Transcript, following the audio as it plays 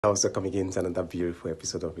Also coming again to another beautiful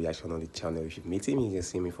episode of Reaction on the channel. If you're meeting me, you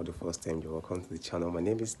see me for the first time, you're welcome to the channel. My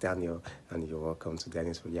name is Daniel and you're welcome to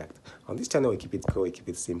Daniel's React. On this channel, we keep it cool, we keep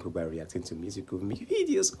it simple by reacting to musical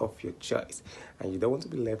videos of your choice. And you don't want to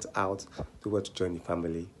be left out, do what to join the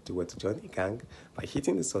family, do what to join the gang by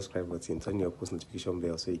hitting the subscribe button, turn your post notification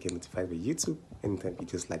bell so you get notified by YouTube anytime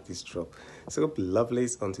videos like this drop. So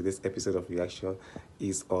lovelies, on today's episode of Reaction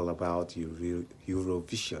is all about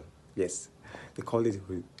Eurovision. Yes, they call it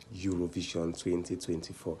Eurovision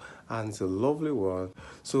 2024, and it's a lovely one.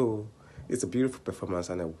 So it's a beautiful performance,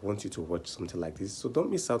 and I want you to watch something like this. So don't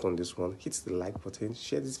miss out on this one. Hit the like button,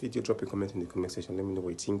 share this video, drop a comment in the comment section. Let me know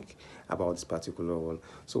what you think about this particular one.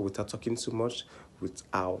 So without talking too much,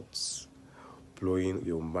 without blowing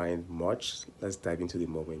your mind much, let's dive into the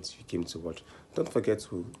moment you came to watch. Don't forget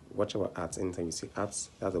to watch our ads. Anytime you see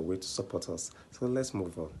ads, that's a way to support us. So let's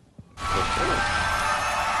move on. Okay.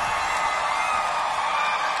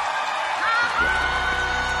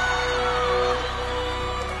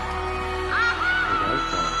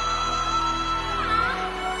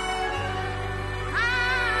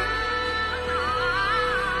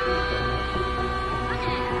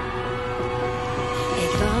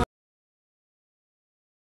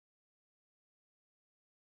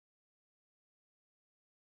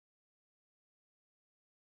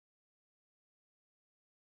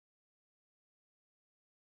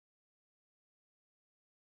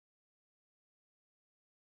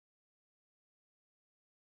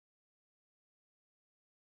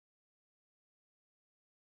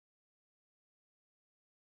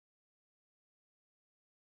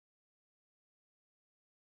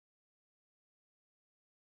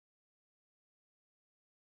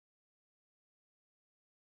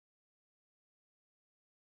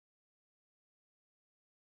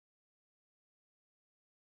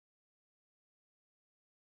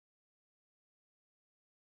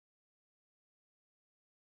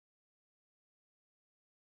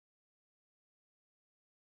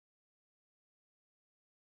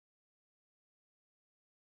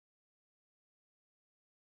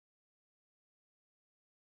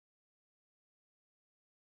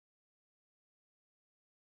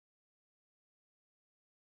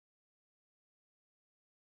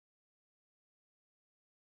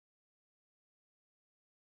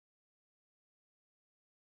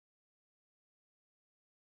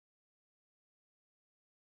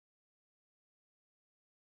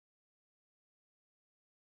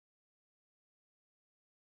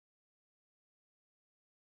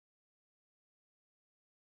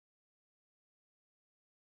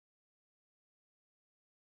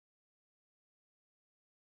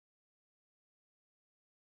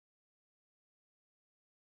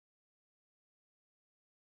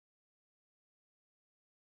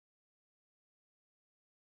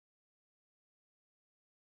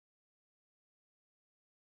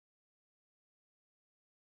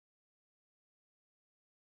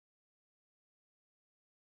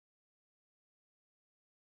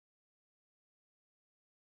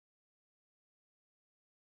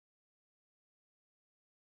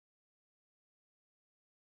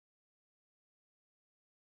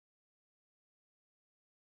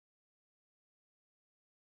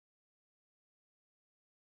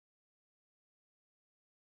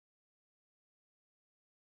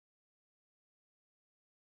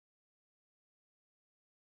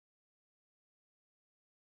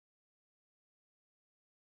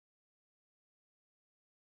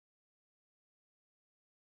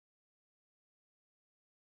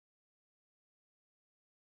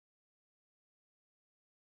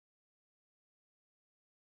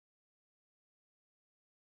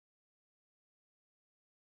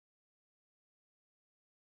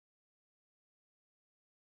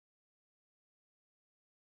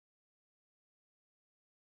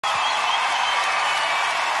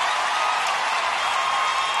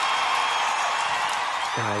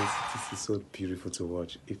 Guys, this is so beautiful to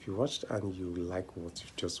watch. If you watched and you like what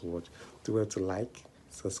you've just watched, do well to like,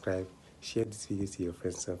 subscribe, share this video to your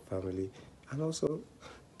friends and family, and also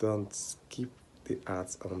don't skip the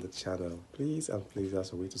ads on the channel. Please and please,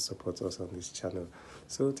 that's a way to support us on this channel.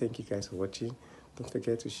 So thank you guys for watching. Don't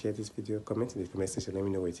forget to share this video, comment in the comment section, let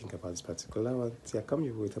me know what you think about this particular one. See, I come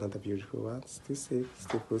here with another beautiful one. Stay safe,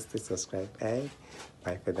 stay cool, stay subscribed, and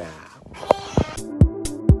bye for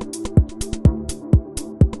now.